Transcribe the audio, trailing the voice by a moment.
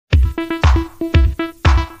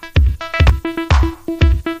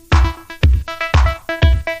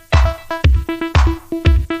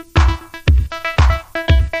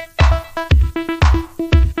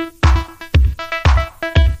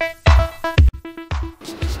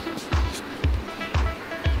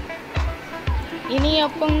இனிய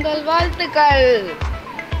பொங்கல் வாழ்த்துக்கள்.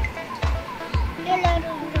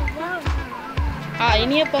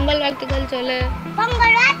 இனிய பொங்கல் வாழ்த்துக்கள் சொல்லு.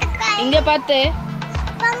 பொங்கல் வாழ்த்துக்கள். இங்க பாத்து.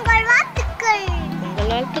 பொங்கல் வாழ்த்துக்கள்.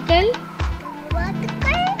 பொங்கல் வாழ்த்துக்கள்.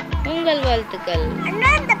 வாழ்த்துக்கள். பொங்கல் வாழ்த்துக்கள்.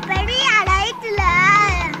 அண்ணா இந்த பெரிய லைட்ல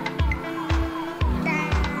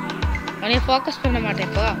உன்னை ஃபோக்கஸ் பண்ண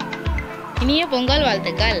மாட்டேப்பா. இனிய பொங்கல்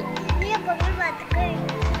வாழ்த்துக்கள். இனிய பொங்கல் வாழ்த்துக்கள்.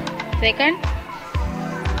 செகண்ட்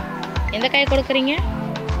எந்த காய் கொடுக்குறீங்க?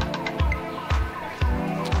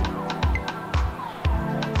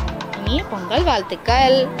 இனிய பொங்கல்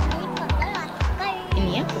வாழ்த்துக்கள்.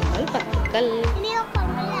 இனிய பொங்கல் வாழ்த்துக்கள். இனிய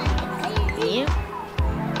பொங்கல் வாழ்த்துக்கள். இனிய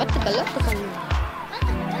வாழ்த்துக்கள் வாழ்த்துக்கள்.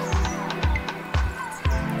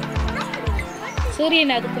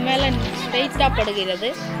 சூரியன் அதுக்கு மேல ஸ்ட்ரைட்டா படுகிறது.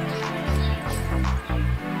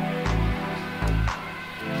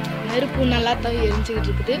 நெருப்பு நல்லா தான்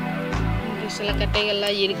எரிஞ்சுக்கிட்டு இருக்குது. சில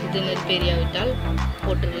கட்டைகள்லாம் இருக்குது. நெருப்பு எரியாவிட்டால்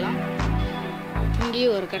போட்டுடலாம்.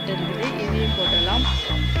 இங்கேயும் ஒரு கட்டை இருக்குது, இதையும் போட்டுடலாம்.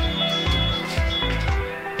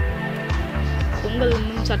 பொங்கல்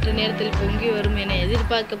இன்னும் சற்று நேரத்தில் பொங்கி வரும் என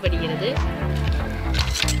எதிர்பார்க்கப்படுகிறது.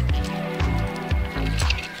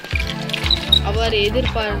 அவ்வாறு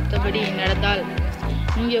எதிர்பார்த்தபடி நடந்தால்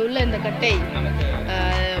இங்கே உள்ள இந்த கட்டை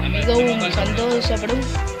மிகவும் சந்தோஷப்படும்.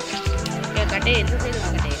 கட்டை எந்த சைடு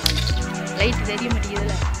கட்டை லைட் தெரிய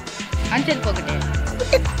மாட்டேங்குதுல்ல. ஆன்சர் போக்கட்டே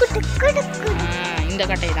இந்த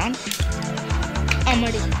கட்டை தான்.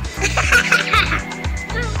 ஆமாடி.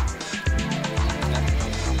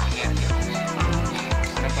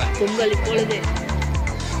 பொங்கல் இப்பொழுது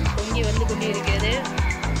பொங்கி வந்து கொண்டிருக்கிறது.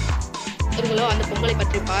 அவர்களோ அந்த பொங்கலை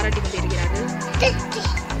பற்றி பாராட்டி கொண்டிருக்கிறார்கள்.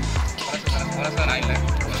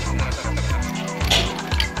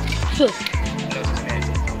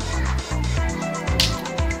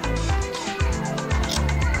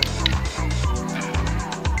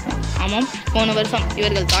 ஆமாம், போன வருஷம்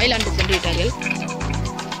இவர்கள் தாய்லாந்து சென்று விட்டார்கள்.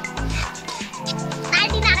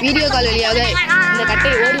 வீடியோ கால் வழியாக இந்த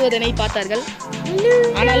கட்டை ஓடுவதனை பார்த்தார்கள்.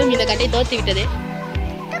 ஆனாலும் இந்த கட்டை தோத்து விட்டது.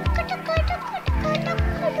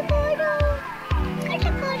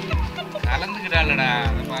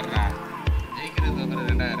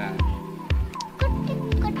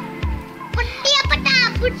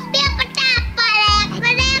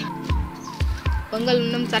 பொங்கல்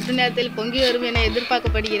இன்னும் சற்று நேரத்தில் பொங்கி வரும் என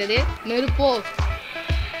எதிர்பார்க்கப்படுகிறது. நெருப்போ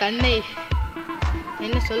தன்னை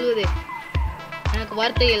என்ன சொல்வது, எனக்கு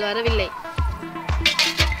வார்த்தைகள் வரவில்லை.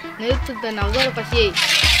 நெருப்பு தன் அவசர பசியை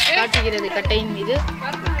காட்டுகிறது கட்டையின் மீது.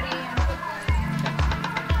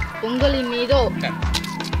 பொங்கலின் மீதோ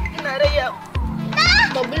நிறைய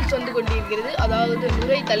பபிள்ஸ் வந்து கொண்டிருக்கிறது. அதாவது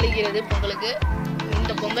நுரை தள்ளுகிறது பொங்கலுக்கு.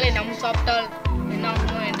 இந்த பொங்கலை நாம் சாப்பிட்டால் என்ன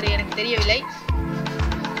ஆகுமோ என்று எனக்கு தெரியவில்லை.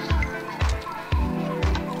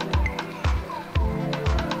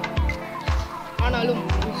 ஆனாலும்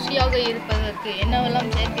ருசியாக இருப்பதற்கு என்னவெல்லாம்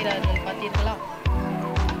சேர்க்கிறார்கள் பார்த்தீர்களா?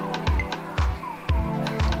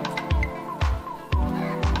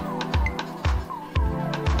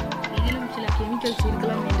 இதிலும் சில கெமிக்கல்ஸ்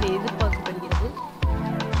இருக்கலாம் என்று எதிர்பார்க்கப்படுகிறது.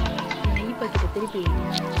 நெய் பாக்கெட்டை திருப்பி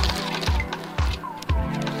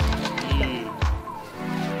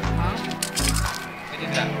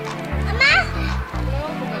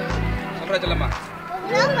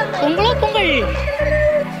பொங்கலோ பொங்கல்.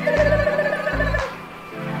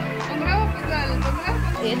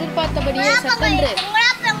 எதிர்பார்த்தபடியே சட்டென்று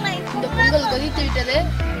இந்த பொங்கல் கொதித்து விட்டது.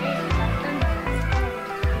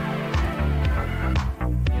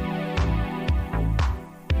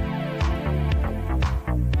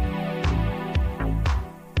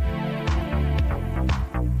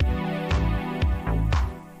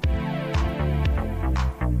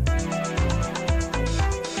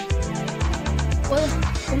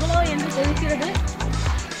 பொங்கலோ என்று கொதிக்கிறது.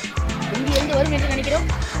 இங்கு எங்கு வரும் என்று நினைக்கிறோம்.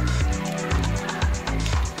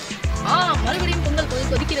 மறுபடியும் பொங்கல்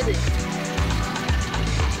கொதிக்கிறது.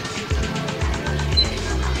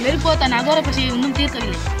 நெருப்போ தன் அகோர பசியை இன்னும்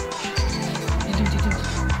தீர்க்கவில்லை.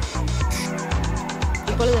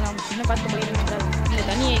 இப்பொழுது நாம் என்ன பார்க்க போகிறோம் என்றால் இந்த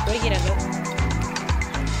தண்ணியை குறைக்கிறார்கள்.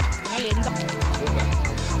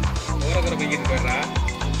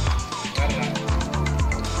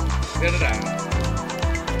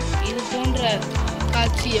 இது போன்ற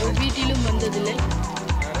காட்சி வீட்டிலும் வந்ததில்லை.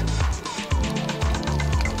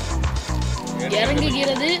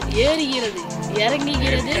 இறங்குகிறது, ஏறுகிறது,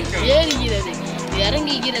 இறங்குகிறது, ஏறுகிறது,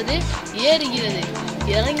 இறங்குகிறது, ஏறுகிறது,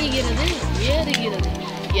 இறங்குகிறது, ஏறுகிறது,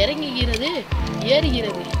 இறங்குகிறது,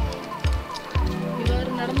 ஏறுகிறது.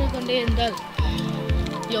 இவ்வாறு நடந்து கொண்டே இருந்தால்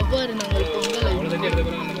எவ்வாறு நாங்கள் பொங்கலை